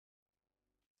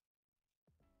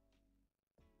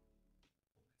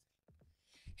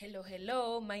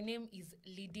Hello. My name is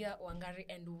Lydia Wangari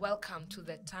and welcome to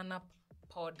the Turn Up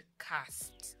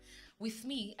Podcast. With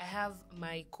me, I have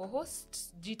my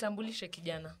co-host, Jitambulishe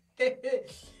kijana.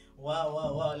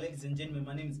 Wow, ladies and gentlemen,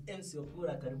 my name is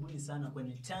ep1. Karibuni sana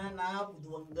kwenye Turn Up with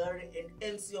Wangari and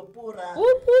ep1.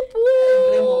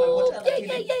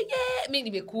 Mimi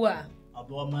nimekuwa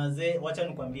Abo maze, wacha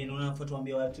nikwambie na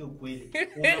unafuatuambia watu ukweli.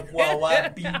 Unakuwa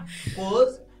wapi?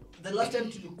 Because the last time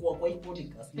tulikuwa kwa hii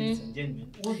podcast, ladies and gentlemen,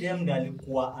 huyu ndiye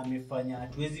alikuwa amefanya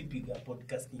hatuwezi piga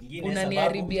podcast nyingine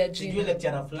unaniharibia jina. Sijui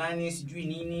lecturer fulani, sijui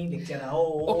nini, lecturer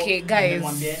Okay, guys.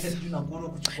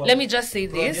 Let me just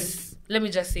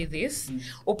say this.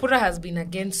 Opura has been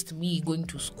against me going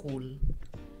to school.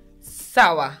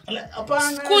 Sawa.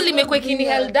 School imekuwa kini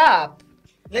held up.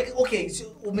 Like okay, so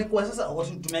umekuwa sasa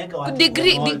watu tumeweka watu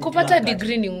degree kupata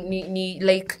degree ni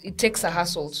like it takes a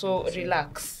hustle, so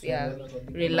relax. Yeah,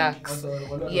 relax.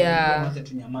 Yeah,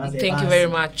 thank you very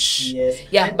much. Yes.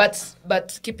 Yeah,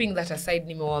 but keeping that aside,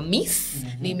 nimewa miss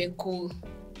nimeku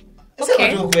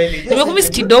okay. Nimekumiss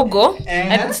kidogo.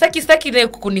 And saki ile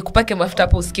kunikupake mafuta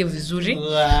hapo usikie vizuri.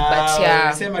 But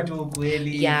yeah, sema tu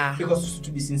kweli. Yeah. Because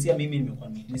to be sincere, mimi nimekuwa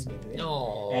miss by the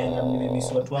way. And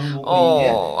nimemiss watu wangu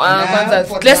kwanza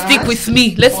let's stick with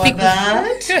me. Let's stick with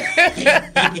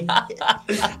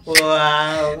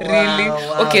wow. Really?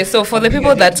 Wow. Okay, so for the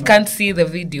people that can't see the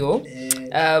video,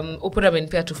 Opura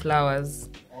amenipea 2 flowers.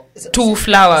 2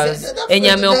 flowers.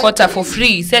 Enye ameokota for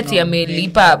free. Seti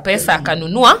amelipa pesa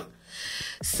akanunua.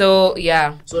 So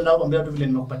yeah. So now kwambia tu vile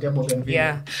nimekupatia bougainville.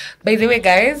 Yeah. By the way,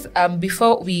 guys,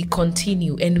 before we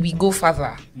continue and we go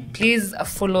further, please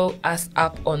follow us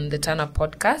up on the Turn Up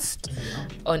Podcast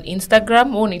on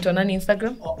Instagram. Unaitwa nani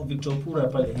Instagram? Victor Pura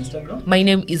pale Instagram. My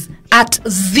name is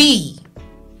 @the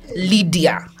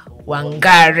Lydia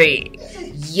Wangari.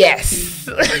 Yes.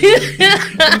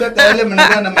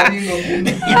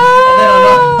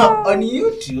 On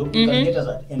YouTube, you can get us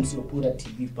at ep1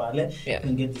 TV pale. You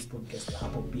can get this podcast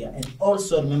hapo pia. And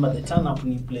also remember the Turn Up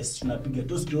ni place tunapiga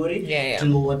tu story.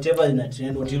 To whatever ina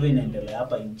trend, whatever inaendelea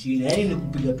hapa nchini. Yaani ni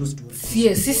kupiga tu story.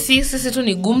 Yes, sisi tu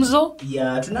ni gumzo.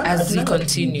 Yeah, as we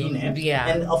continue. Yeah.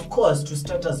 And of course, to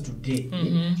start us today,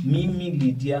 Mimi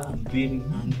Lydia, I'm very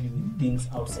angry with things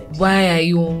outside. Why are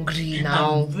you angry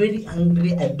now? I'm very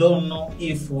angry. I don't know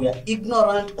if we are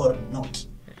ignorant or not.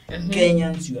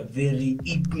 Kenyans, you are very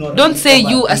ignorant. Don't say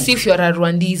you as if you are a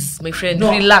Rwandese, my friend.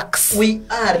 No, relax. We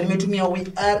are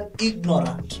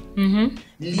ignorant.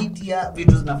 Lydia,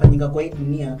 vitu zinafanyika kwa hii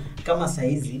dunia kama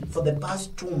saizi. For the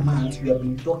past 2 months, we have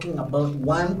been talking about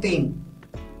one thing.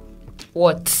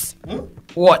 What?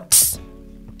 What?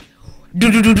 Do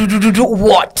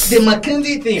what? The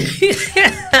Mackenzie thing.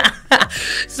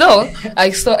 So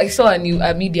I saw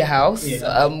a media house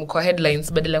kwa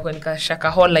headlines badala kwa nika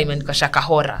Shakahola imeandika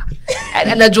Shakahora.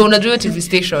 Unajua TV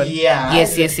station. Yeah.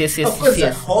 Yes. Of course,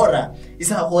 horror.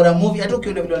 It's a horror movie. Hata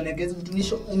ukiona vile wanegeza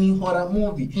mtunisho ni horror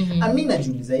movie. Mimi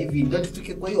najiuliza hivi ndio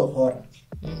tufike kwa hiyo horror.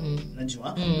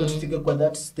 Najua ndio tufike kwa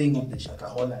that thing of the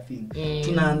Shakahola thing.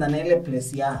 Tunaanza na ile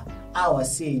place ya our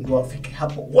say ndio afike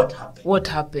hapo what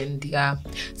happened. Yeah.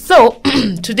 So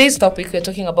today's topic we're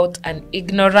talking about an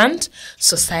ignorant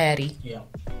society.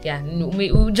 Yeah.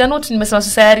 Janot nimesema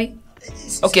society.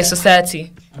 Okay,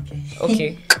 society.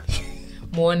 Okay.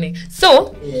 Morning.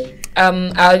 So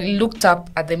I looked up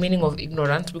at the meaning of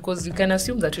ignorant because you can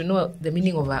assume that you know the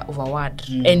meaning of a word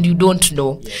and you don't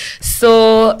know.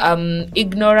 So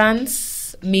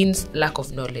ignorance means lack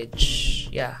of knowledge.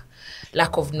 Yeah,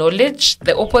 lack of knowledge.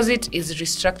 The opposite is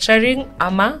restructuring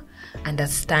ama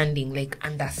understanding, like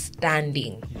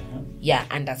understanding. Yeah,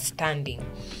 understanding.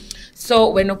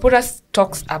 So when Opura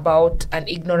talks about an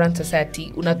ignorant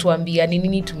society, unatuambia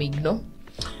nini tumeignore?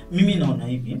 Mimi naona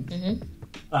hivi.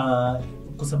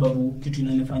 Kwa sababu kitu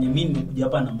inanifanya mimi nimekuja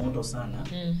hapa na moto sana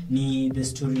ni the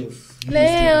story of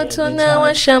leo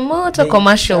tunawasha moto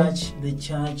commercial. The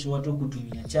church, watu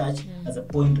kutumia church as a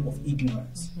point of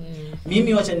ignorance.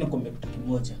 Mimi wacha nikwambie kitu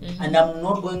kimoja. And I'm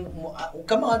not going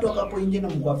kama watu wakapo nje na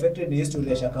mko affected na history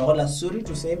ya Shakahola, sorry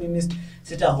to say mimi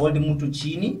sita hold mtu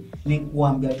chini, ni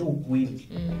kuambia tu ukweli.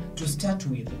 To start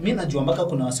with, mimi najua mpaka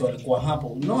kuna wase walikuwa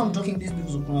hapo. No, I'm talking this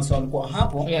because kuna wase walikuwa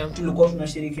hapo, tulikuwa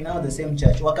tunashiriki nao the same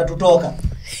church, wakatutoka.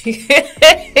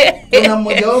 Kuna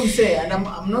mmoja wao msee, and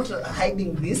I'm not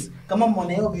hiding this. Kama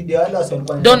mwana hiyo video wale wase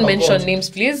walikuwa don't mention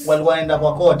names please. Walikuwa wanaenda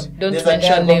kwa court. Don't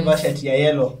mention names. Shirt ya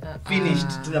yellow.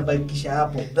 Finished. Tunabakisha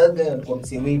hapo. That guy alikuwa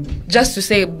msee wetu. Just to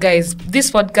say guys,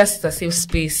 this podcast is a safe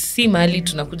space. Si mahali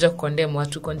tunakuja kukondem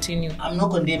watu. Continue. I'm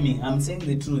not condemning. I'm saying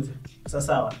the truth.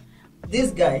 Sawa.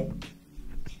 This guy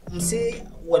msee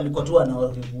walikuwa tu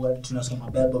tunasoma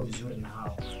Bible vizuri na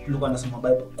hao. Tulikuwa tunasoma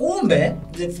Bible. Kumbe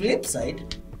the flip side,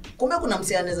 kumbe kuna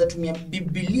msee anaweza tumia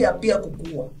Biblia pia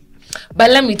kukua. But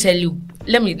let me tell you,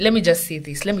 let me just say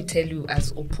this. Let me tell you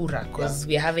as Opura, because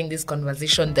we are having this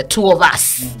conversation, the two of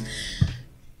us.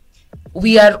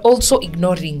 We are also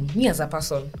ignoring me as a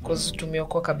person, because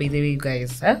tumeokoka by the way, you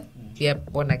guys, we are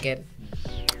born again.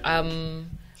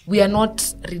 We are not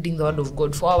reading the word of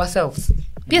God for ourselves.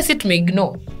 Yes, it may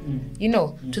ignore, you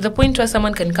know, to the point where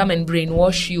someone can come and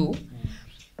brainwash you.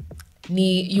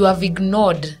 You have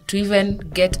ignored to even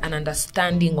get an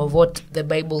understanding of what the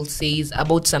Bible says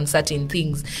about some certain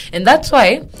things. And that's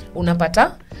why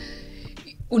unapata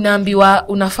unaambiwa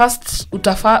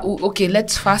okay,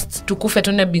 let's fast tukufe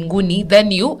tuone binguni,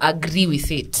 then you agree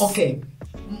with it. Okay.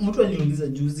 Mtu aliuliza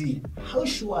juzi, how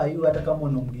sure are you hata kama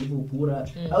unaongea Opura?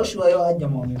 How sure are you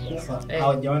hajama wamekufa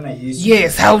hawajaona Yesu?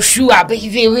 Yes, how sure by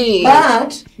the way.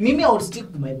 But mimi I would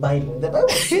stick to my Bible. The Bible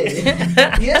says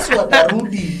Yesu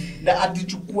atarudi na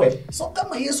atuchukue. So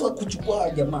kama Yesu akuchukua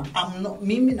jamaa,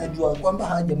 mimi najua kwamba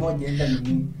hawa jamaa wajaenda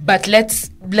nini. But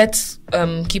let's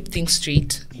keep things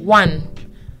straight. One,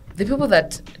 the people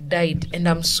that died, and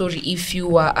I'm sorry if you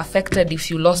were affected,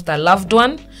 if you lost a loved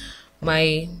one,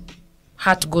 my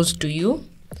heart goes to you.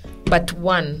 But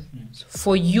one,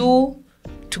 for you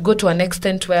to go to an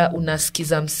extent where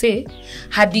unasikiza mse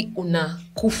hadi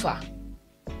unakufa.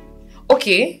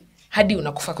 Okay, hadi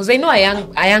unakufa, because I know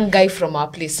a young guy from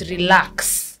our place.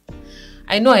 Relax.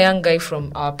 I know a young guy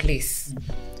from our place.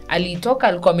 Alitoka,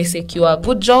 alikuwa amesecure a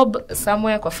good job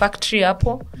somewhere kwa factory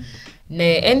hapo.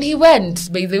 And he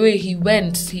went, by the way, he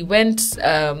went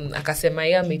akasema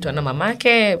yeye ameitwa na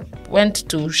mamake, went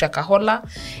to Shakahola,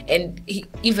 and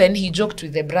he joked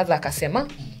with the brother akasema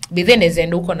but then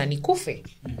ezendo uko na nikufe.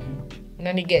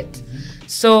 Nani get?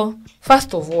 So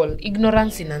first of all,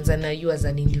 ignorance inaanza na you as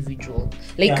an individual.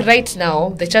 Like right now,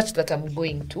 the church that I'm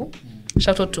going to,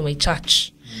 shout out to my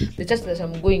church. The church that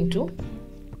I'm going to,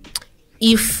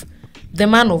 if the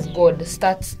man of God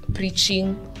starts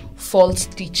preaching false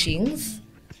teachings,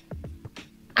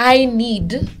 I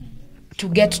need to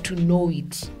get to know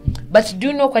it. But do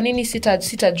you know kwa nini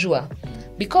sitajua?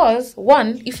 Because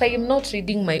one, if I am not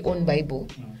reading my own Bible,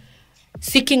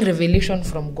 seeking revelation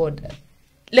from God,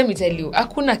 let me tell you, I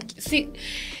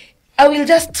will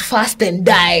just fast and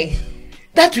die.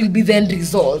 That will be the end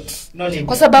result.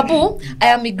 Kwa sababu I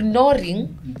am ignoring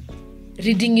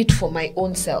reading it for my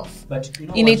own self. But you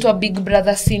know inaitwa big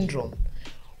brother syndrome.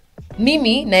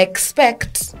 Mimi na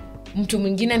expect mtu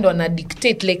mwingine ndo ana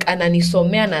dictate, like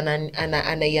ananisomea na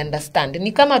ana understand.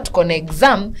 Ni kama tuko na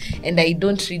exam and I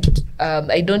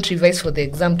don't revise for the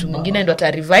exam, mtu mwingine ndo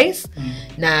ata revise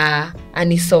na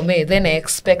anisomee, then I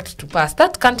expect to pass.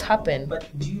 That can't happen. But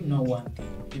do you know one thing?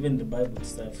 Even the Bible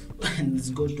itself, and it's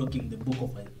God talking the book of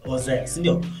Hosea,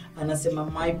 sindio? Anasema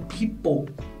my people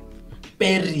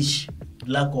perish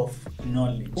lack of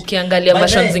knowledge. Ukiangalia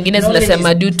versions zingine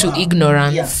zinasema due to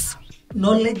ignorance. Yeah.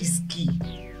 Knowledge is key.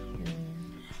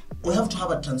 We have to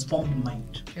have a transformed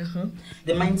mind.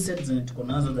 The mindsets that tuko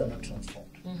nazo they're not transformed.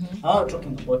 Are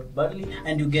talking about badly,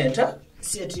 and you get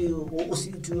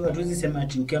hatuwezi sema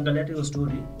ati ukiangalia hiyo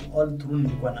story all through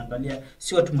nilikuwa naangalia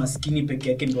si watu maskini peke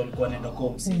yake ndio walikuwa wanaenda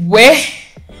kwa msi.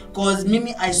 Cause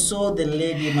mimi I saw the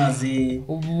lady maze.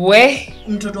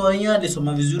 Mtoto wenyewe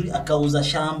alisoma vizuri akauza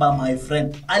shamba, my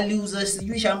friend. Aliuza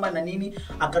sijui shamba na nini,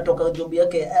 akatoka job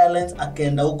yake airlines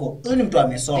akaenda huko. Huyu ni mtu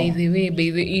amesoma. By the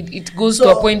way, it goes to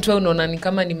a point where unaona ni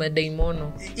kama ni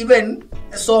madaimono. Even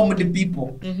some the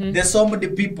people. They some the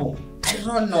people. I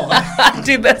don't know.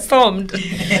 The sound.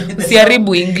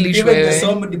 Usiharibu English even wewe. The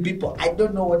some the people. I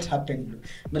don't know what happened.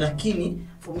 Lakini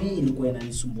for me ilikuwa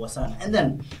inanisumbua sana. And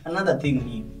then another thing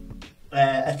ni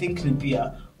I think ni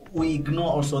pia we ignore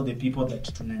also the people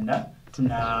that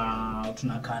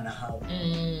tunakana how.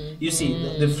 You see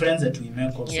the friends that we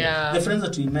make also. Yeah. The friends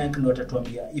that we make ndo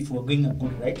watatuambia if we're going a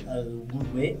good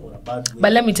way or a bad way.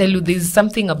 But let me tell you, there's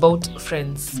something about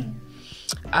friends.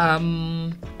 I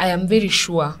am very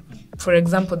sure, for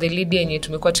example, the lady yenye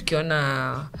tumekuwa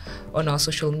tukiona on our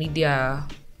social media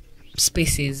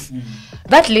spaces,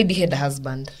 that lady had a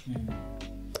husband.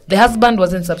 The husband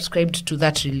wasn't subscribed to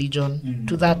that religion,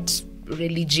 to that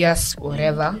religious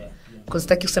whatever, because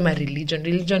taki kusema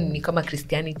religion ni kama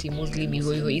Christianity, Muslim,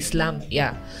 Islam,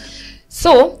 yeah.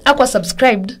 So akwa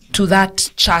subscribed to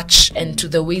that church and to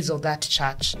the ways of that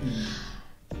church.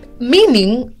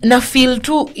 Meaning na feel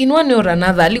too in one or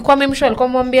another alikuwa memsho alikuwa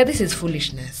mwambia this is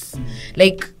foolishness.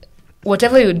 Like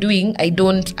whatever you're doing, I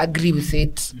don't agree with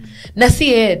it. Na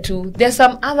si too, there's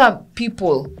some other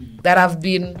people that have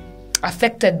been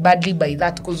affected badly by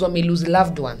that because wame lose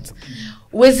loved ones.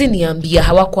 wezi niambia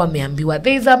hawako wameambiwa.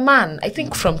 There is a man, I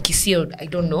think from Kisii, I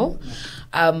don't know.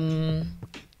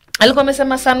 Alikuwa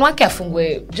amesema son wake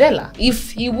afungwe jela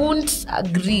if he won't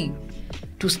agree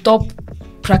to stop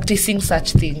practicing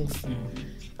such things.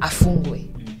 Afungwe.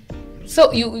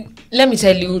 So let me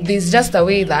tell you, there's just a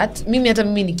way that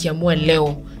mimi nikiamua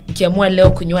leo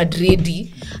kunywa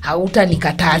dredi hauta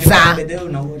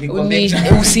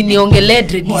usiniongelee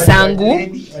dredi zangu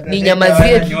ni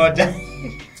nyamazie.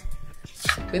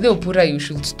 With Opura you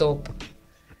should stop.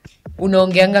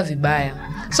 Unaongeanga vibaya.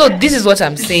 So this is what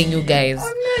I'm saying, you guys.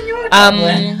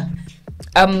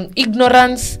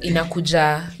 Ignorance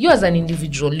inakuja. You as an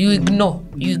individual, you ignore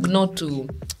to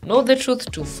know the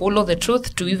truth, to follow the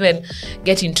truth, to even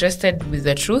get interested with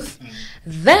the truth.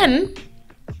 Then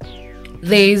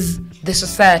there is the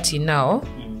society now.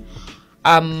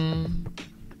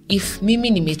 If mimi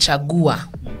nimechagua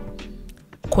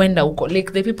kwenda huko,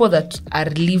 like the people that are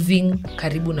living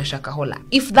karibu na Shakahola,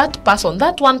 if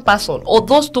that one person or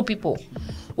those two people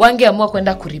wangeamua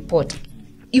kwenda kureport,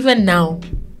 even now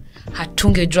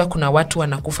hatungejua kuna watu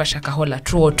wanakufa Shakahola.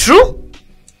 True?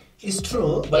 It's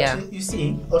true, but you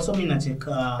see, also mimi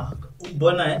nataka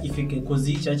bona ifike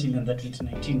kozi church in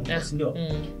 2019, ndio.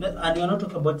 And we are not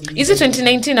talking about Is it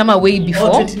 2019 ama way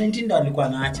before? 2019 ndo alikuwa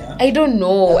anaacha. I don't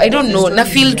know. Na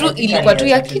feel tu ilikuwa tu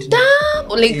ya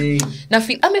kitambo, like na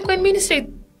feel amekuwa in ministry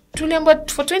tuliamba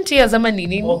for 20 years ama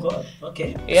nini. Oh god.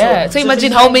 Okay. Yeah. So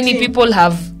imagine how many people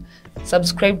have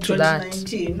subscribed to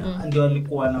 2019 ndio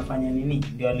alikuwa anafanya nini?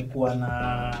 Ndio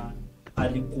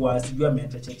alikuwa sijui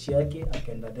ameacha church yake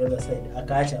akaenda the other side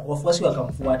akaacha wafuasi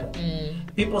wakamfuata.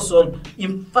 People sold,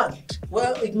 in fact,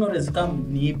 well, ignorance come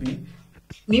ni hivi.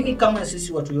 Mimi kama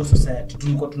sisi watu wa society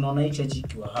tulikuwa tunaona hii church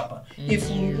ikiwa hapa, if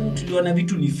tuliona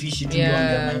vitu ni fishi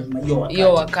tuliongea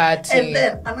hiyo wakati. And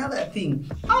then another thing,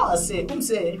 say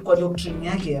kwa doctrine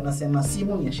yake anasema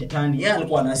simu ni ya shetani. Yeye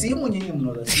alikuwa na simu, nyinyi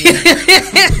mnaona simu.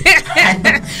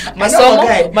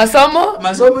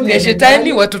 masomo ni ya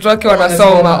shetani, watoto wake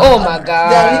wanasoma. Oh my god,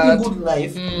 they are living good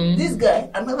life. This guy,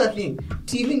 another thing,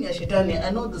 TV ni ya shetani.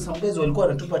 I know that some guys walikuwa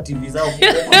wanatupa TV zao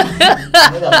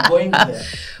they're going there.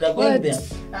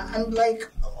 And like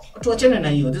tuachane na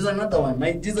hiyo, there's another one,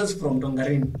 my Jesus from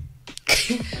Tongareni.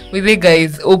 With the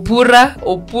guys, Opura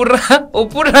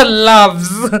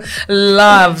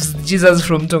loves Jesus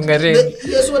from Tongareni.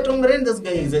 Yes, what Tongareni, this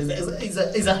guy is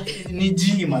a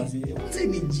nijima. Say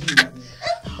nijima.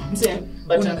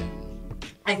 But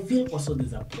I feel also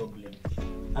there's a problem.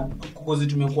 Because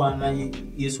tumekuwa na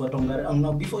Yesu wa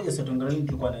Tongareni. Before Yesu wa Tongareni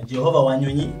tulikuwa na Jehova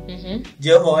Wanyonyi.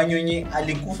 Jehova Wanyonyi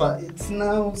alikufa. It's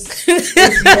now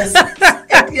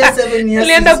 8 years 7 years.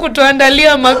 Alienda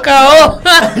kutuandalia makao.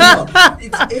 No,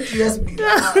 it's 8 years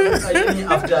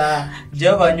after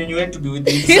Jehova Wanyonyi went to be with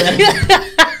himself.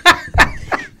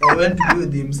 He went to be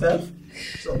with himself.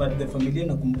 So but the family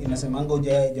inasemanga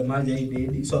jamaa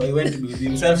jaidi, so he went to be with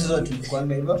himself, so tulikuwa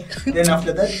hivyo. Then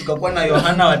after that tukakuwa na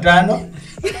Yohana wa 5.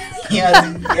 He has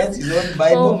his own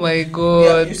Bible. Oh my god.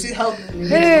 Yeah, you see how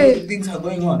things are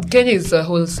going on. Kenya is a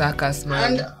whole circus, man.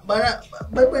 And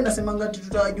Bible inasemanga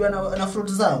tutajua na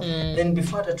fruit zao. Then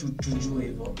before that tujue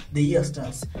hivyo, the year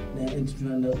starts, then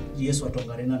tunaenda Yesu wa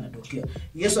Tongareni anatokea.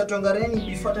 Yesu wa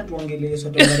Tongareni before that tuongelee Yesu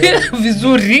wa Tongareni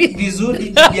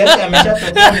vizuri yake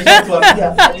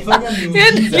ameshatuambia alifanya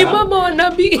miujiza. Ni mama wa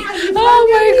nabii. Oh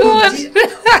my god.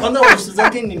 Kwanza watu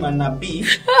zake ni manabii,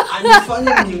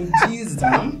 alifanya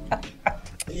miujiza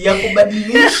ya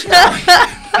kubadilisha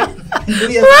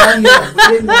ndio sana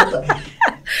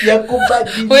ya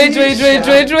kubadilisha. Wait.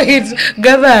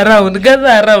 Gather around.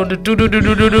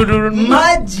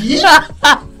 Maji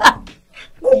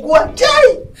kukua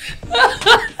chai.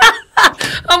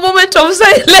 A moment of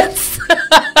silence.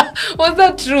 Was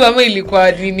that true? Ama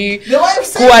ilikuwa nini?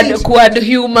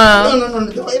 Quad humor. No.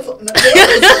 The wife was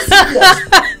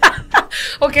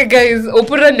Okay guys,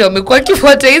 Opura ndio amekuwa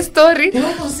kifuata hii story.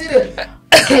 No, serious.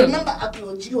 I remember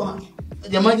akiojiwa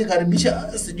jamaa karibisha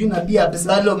sijui nabii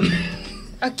Absalom.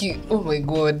 Oh my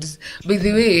god. By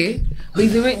the way, do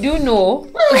you know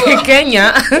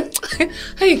Kenya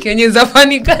is a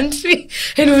funny country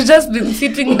and we've just been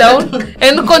sitting down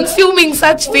and consuming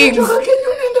such things.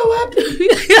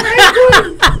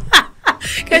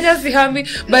 Kenya si happy.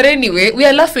 But anyway, we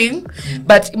are laughing.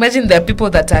 But imagine there are people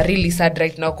that are really sad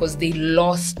right now because they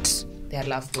lost their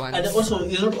loved ones. And also,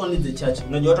 it's not only the church.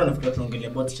 Unajua watu wanafikiri tunaongelea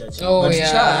about church. Oh, but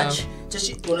yeah.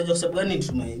 church unajua sababu gani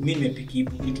mimi nimepiki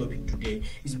hii topic today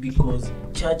is because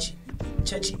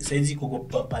church saizi iko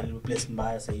kwa place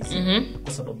mbaya saizi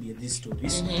kwa sababu ya these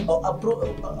stories.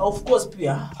 Of course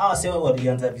pia hawa sewa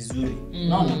walianza vizuri.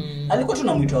 Naona alikuwa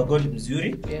tunamuita God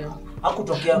mzuri.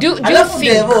 hakutokea. Do you Alafu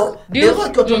think- Devo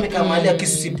akitomeka mahali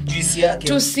akisip juice yake.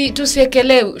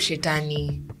 tusiekele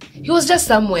shetani. He was just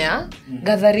somewhere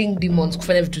gathering demons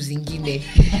kufanya vitu zingine.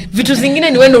 Vitu zingine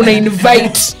ni wewe una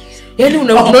invite. Yaani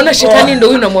unaona shetani ndio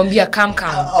huyu unamwambia come.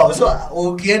 So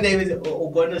ukienda hivi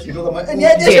ukoenda shito kama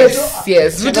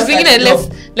Yes. Vitu zingine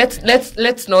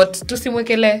let's not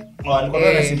tusimwekele.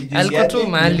 Alikuwa tu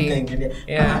mahali.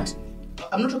 Yeah.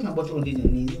 I'm not talking about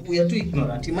religion. We are too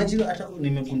ignorant. Imagine hata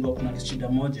nimegundua kuna shida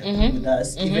moja with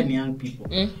us, even young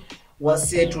people.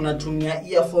 Wase tunatumia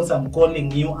earphones. I'm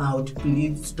calling you out,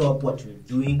 please stop what you're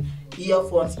doing.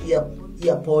 Earphones,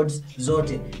 earpods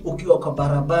zote ukiwa kwa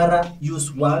barabara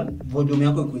use one, volume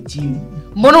yako iko chini.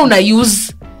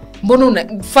 Mbona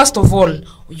first of all,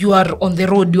 you are on the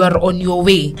road, you are on your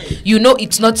way. You know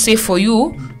it's not safe for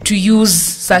you to use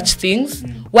such things.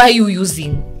 Why are you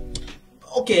using?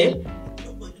 Okay,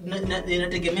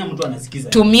 inategemea mtu anasikiza.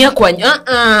 Tumia kwa no.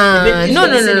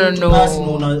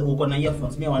 Uko na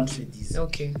earphones, me I want to say this.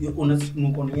 Okay. Uko na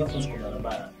earphones kwa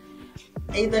barabara.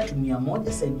 Either tumia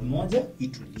moja side moja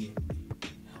itulie.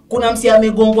 Kuna msi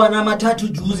amegongwa na matatu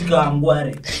juzi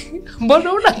kaangware.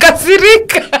 Mbona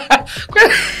unakasirika?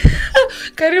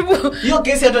 Karibu. Hiyo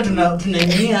kesi hata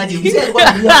tunaimia aje. Msi alikuwa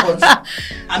na earphones.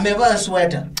 Amevaa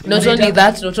sweater.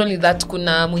 Not only that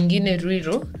kuna mwingine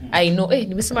Riro. I know.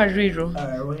 Nimesema Riro.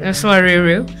 Nimesema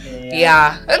Riro.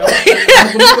 Yeah.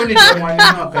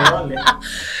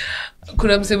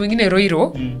 Kuna mse mwingine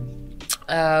Riro.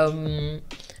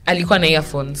 Alikuwa na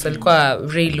earphones, alikuwa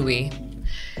railway.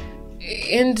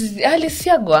 And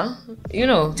alisiagwa,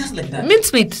 just like that.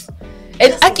 Mincemeat.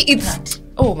 And it's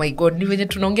oh my god, ni venye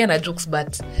tunaongea na jokes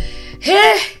but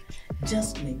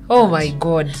just like oh that. my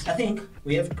god. I think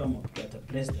we have to come up to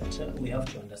a place that we have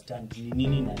to understand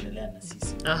nini inaendelea na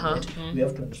sisi. Right? We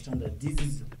have to understand that this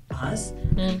is us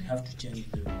and we have to change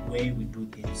the way we do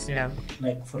things. Yeah.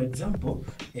 Like for example,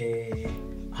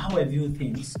 how I view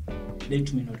things,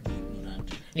 let me not be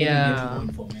ignorant. Yeah. Let me get more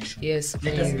information. Yes,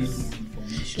 let us get more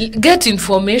information. Get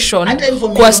information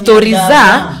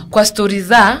kwa stories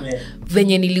za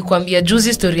venye nilikwambia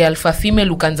juzi story alpha female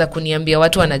ukaanza kuniambia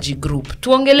watu wanajigroup.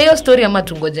 Tuongelee hiyo story ama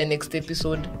tungoje next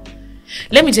episode.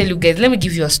 Let me tell you guys, let me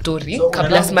give you a story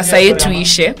kabla masaa yetu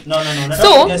ishe. No.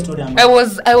 So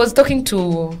I was talking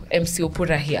to MC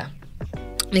Opura here.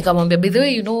 Nikamwambia by the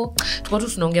way tukao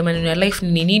tunaongea maneno ya life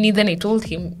ni nini, then I told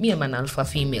him me am an alpha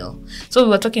female. So we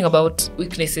were talking about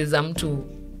weaknesses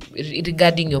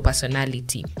regarding your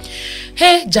personality.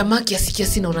 Jamaa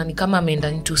kiasi naona ni kama ameenda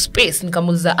into space.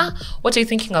 Nikamuuliza what are you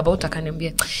thinking about?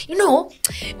 Akaniambia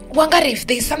wangari if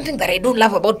there is something that I don't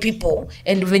love about people,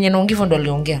 and venye naongivo ndo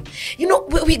aliongea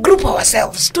we group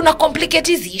ourselves, tuna complicate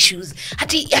these issues.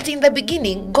 Hati in the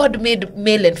beginning God made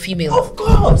male and female. Of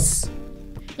course.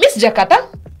 Miss Jakata,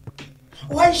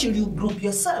 why should you group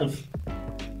yourself?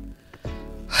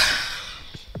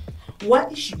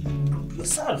 Why should you group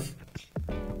yourself?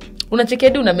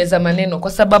 Unachekedi unameza maneno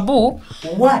kwa sababu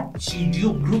what should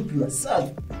you group yourself?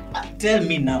 Tell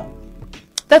me now.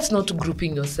 That's not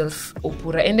grouping yourself,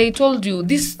 Opura. And I told you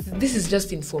this is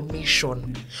just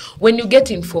information. When you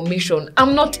get information,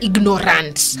 I'm not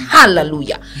ignorant.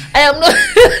 Hallelujah. I am not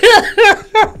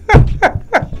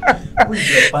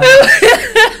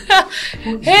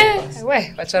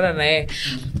wachana na yeye.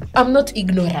 I'm not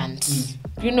ignorant.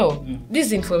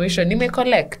 This information you may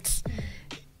collect.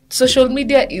 Social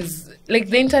media is like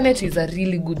the internet is a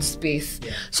really good space.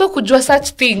 Yeah. So kujua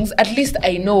such things, at least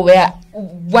I know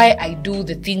why I do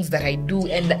the things that I do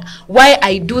and why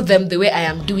I do them the way I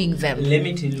am doing them. Let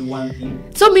me tell you one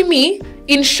thing. So Mimi,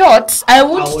 in short, I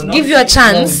would give you a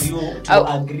chance.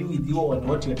 I agree with you on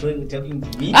what you're talking to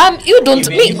me. You don't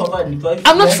me.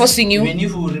 I'm not forcing you. Even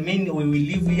if we remain, we will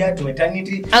live here to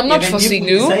eternity. I'm not forcing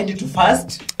you. Decide to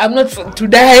fast. I'm not to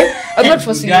die. I'm not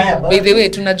forcing you. By the way,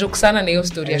 tunajoke sana na hiyo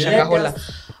story ya Shakahola.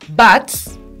 But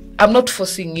I'm not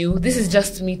forcing you. This is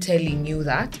just me telling you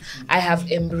that I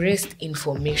have embraced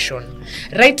information.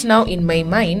 Right now in my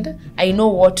mind, I know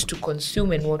what to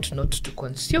consume and what not to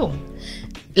consume.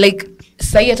 Like,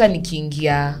 sayata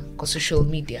nikiingia kwa social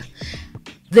media.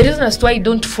 The reason as to why I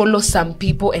don't follow some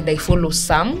people and I follow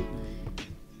some,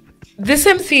 the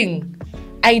same thing.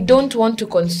 I don't want to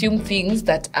consume things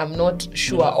that I'm not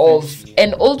sure of.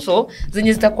 And also,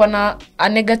 zenye zitakuwa na a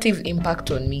negative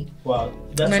impact on me. Wow.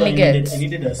 that's why I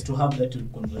needed us to have that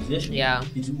conversation. Yeah.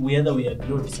 Whether we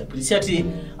agree or disagree. Siati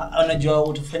unajua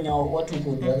utafanya watu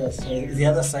uko the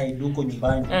other side huko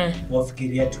nyumbani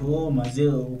wafikiria tu mazee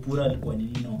upura alikuwa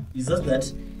nini no. It's just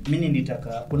that mimi nitaka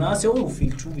kuna wase wao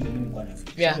feel true vile mimi kwa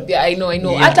nafikiri. Yeah, I know.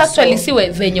 Yeah, hata actually so, siwe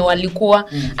venye walikuwa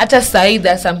hata sai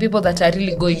there are some people that are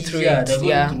really going through it.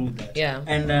 Yeah.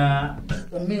 And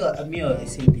me I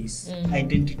say this,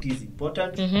 identity is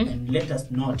important and let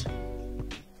us not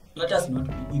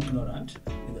be ignorant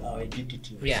with our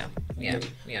identity. Yeah.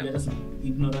 Let us not be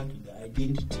ignorant with the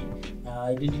identity.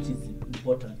 Identity is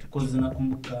important because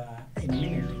nakumbuka mimi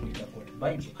nilikuwa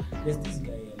Bible. There's this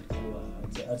guy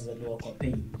azaliwa kwa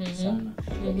pain sana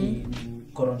in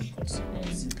Chronicles.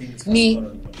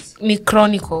 Ni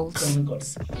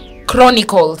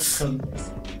Chronicles.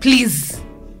 Please.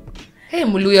 Hey,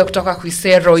 Muluya kutoka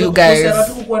Kwisero, you guys. Kwisero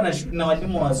tukuwa na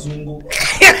walimu wazungu.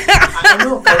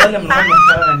 Ano Kayole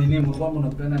mnaona na nini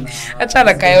mnapenda na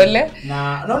Achana Kayole.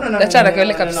 No. Achana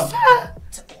Kayole kabisa.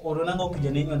 Oronanga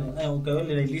ukijana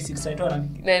Kayole na ilisi saito na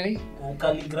nani?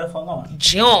 Calligraph ngoma.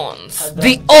 Jones,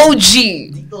 the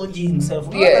OG himself.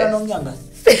 Anaonganga.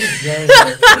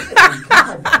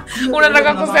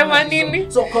 Unataka kusema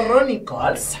nini? So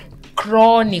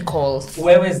Chronicles.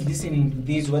 Whoever is listening to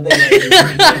this, whether you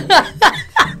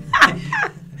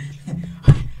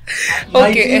are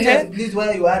okay, this is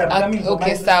where you are. I'm coming from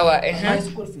okay, sawa. My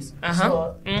school fees.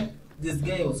 So this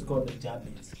guy was called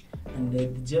Jabez, and the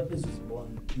Jabez was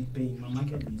born in pain. Mama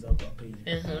yake alizaa kwa pain.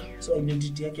 So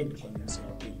identity yake ilikuwa ni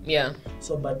pain. Yeah.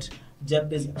 So but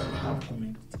Jabez have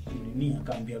comment ni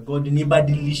akaambia God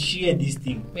nibadilishie this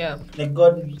thing. Yeah. Like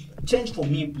God change for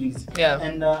me please. Yeah.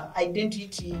 And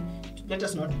identity, let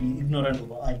us not be ignorant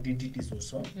of our identities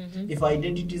also. If our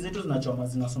identities zetu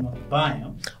zinasoma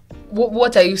vibaya.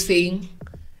 What are you saying?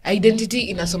 Identity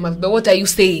inasoma vibaya. What are you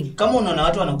saying? Kama unaona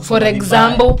watu wanakusoma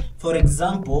for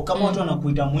example, kama watu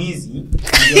wanakuita mwizi,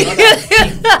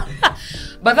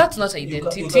 but that's not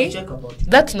identity. You check about it.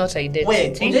 That's not identity.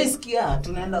 Wait,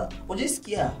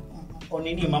 unajisikia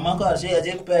onini mamako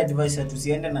aje kupea advice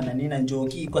tusiende na nani na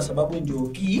Njoki kwa sababu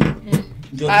Njoki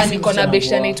niko na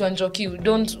besha naitwa Njoki.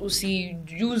 Don't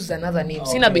use another name.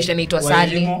 Sina besha naitwa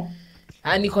Sally.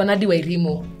 Niko na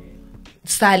Wairimo.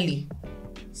 Sally.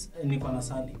 Niko na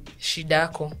Sally. Shida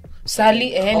yako. Sally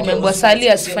nimeambiwa Sally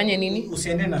asifanye nini?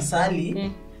 Usiende na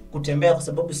Sally kutembea kwa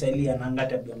sababu Sally anaanga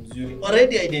tabia mzuri.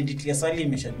 Already identity ya Sally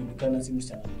imeshajulikana si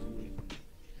msichana mzuri.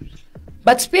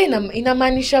 But pia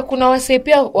inamaanisha kuna wase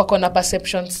pia wako na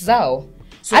perceptions zao.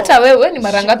 So, hata wewe ni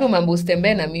mara ngapi umeambiwa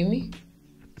usitembee na mimi?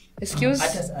 Excuse?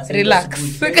 Relax.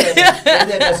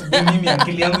 Mimi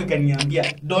akili yangu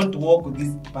ikaniambia don't walk with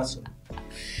this person.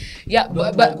 Yeah,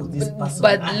 but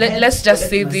let's just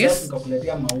say this.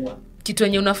 Kitu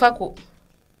yenye unafaa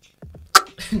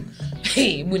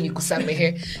hebu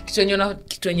nikusamehe.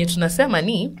 Kitu yenye tunasema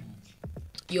ni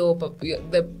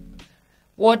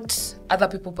what other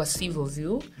people perceive of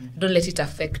you, don't let it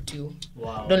affect you.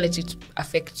 Wow. Don't let it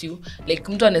affect you.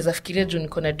 Like mtu anaweza fikiria juu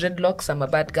niko na dreadlocks, I'm a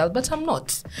bad girl, but I'm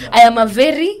not. Yeah. I am a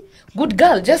very good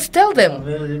girl. Just tell them.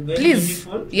 Very, very please.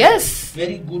 Beautiful. Yes.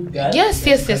 Very good girl. Yes.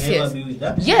 Yes. Yes.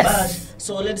 But,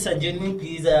 so ladies and gentlemen,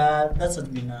 please, that's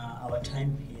been our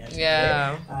time here today.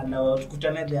 Yeah. And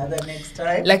tukutane the other next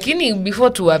time. Lakini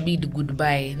before to bid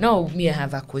goodbye, now me I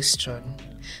have a question.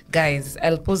 Guys,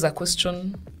 I'll pose a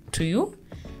question to you.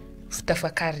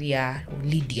 Tafakari ya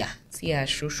Lydia, si ya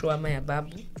shosho ama ya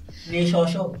babu. Ni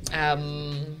shosho.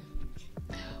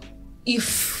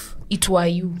 If it were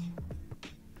you,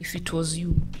 if it was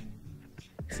you,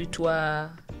 if it were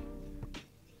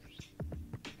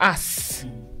us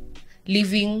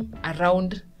living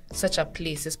around such a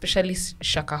place, especially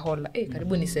Shakahola.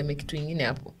 Karibu niseme kitu ingine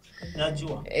hapo.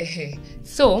 Najua.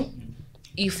 So,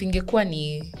 if ingekuwa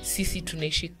ni sisi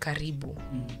tunaishi karibu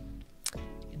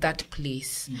that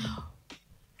place,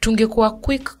 tungekuwa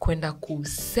quick kwenda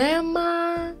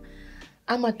kusema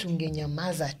ama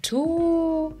tungenyamaza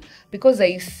tu? Because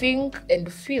I think and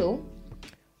feel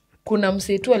kuna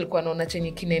msetu alikuwa anaona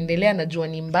chenye kinaendelea, najua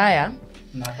ni mbaya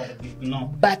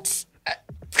but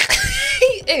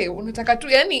unataka tu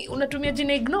yani unatumia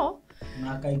jina ignore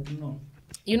na ka ignore.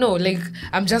 You know, like,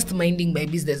 I'm just minding my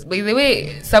business. By the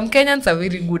way, some Kenyans are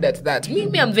very good at that.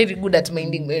 Me, I'm very good at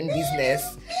minding my own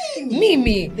business.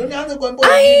 Me.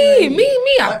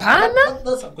 Apana.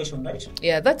 That's a question, right?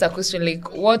 Yeah, that's a question.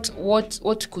 Like, what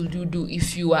could you do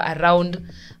if you were around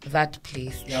that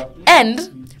place? Yeah.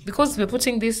 And because we're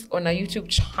putting this on a YouTube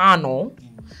channel,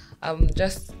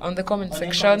 just on the comment On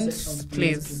sections,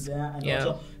 please. And Yeah.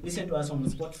 also listen to us on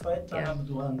Spotify. Turn up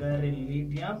to Hungary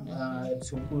Lydia.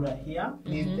 Tsukura here.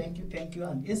 Please, thank you.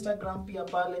 And Instagram pia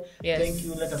pale. Yes. Thank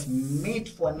you. Let us meet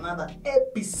for another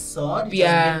episode. Yeah.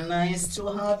 It has been nice to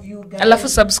have you guys. Alafu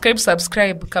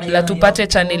subscribe kabla tupate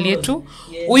channel yetu.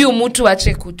 Huyu mtu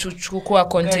ache kuchukua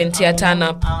content ya turn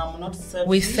up.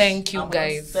 We thank you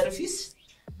guys.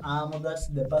 That's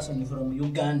the person from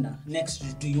Uganda,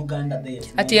 next to Uganda there.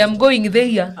 Ati I'm going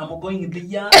there. I'm going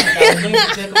there and I'm going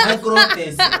to take my growth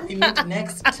test. We meet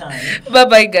next time.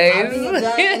 Bye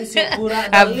guys.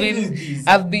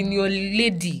 I've been your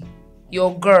lady,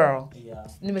 your girl. Yeah.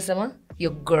 Nimesema?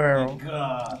 Your girl.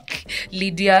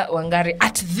 Lydia Wangari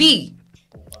at the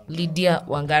Lydia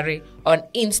Wangari on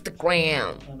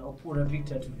Instagram. And Opura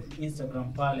Victor to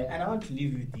Instagram pale. And I want to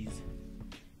leave you with this.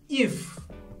 If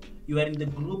you are in the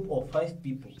group of 5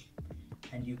 people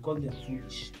and you call them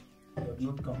foolish, you have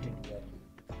not counted well.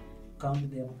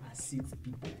 Count them as 6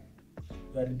 people.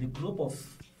 You are in the group of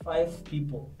 5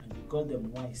 people and you call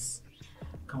them wise.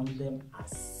 Count them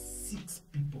as 6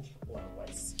 people who are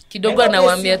wise. Kidogo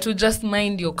anawaambia to just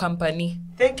mind your company.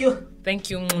 Thank you. Thank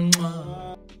you.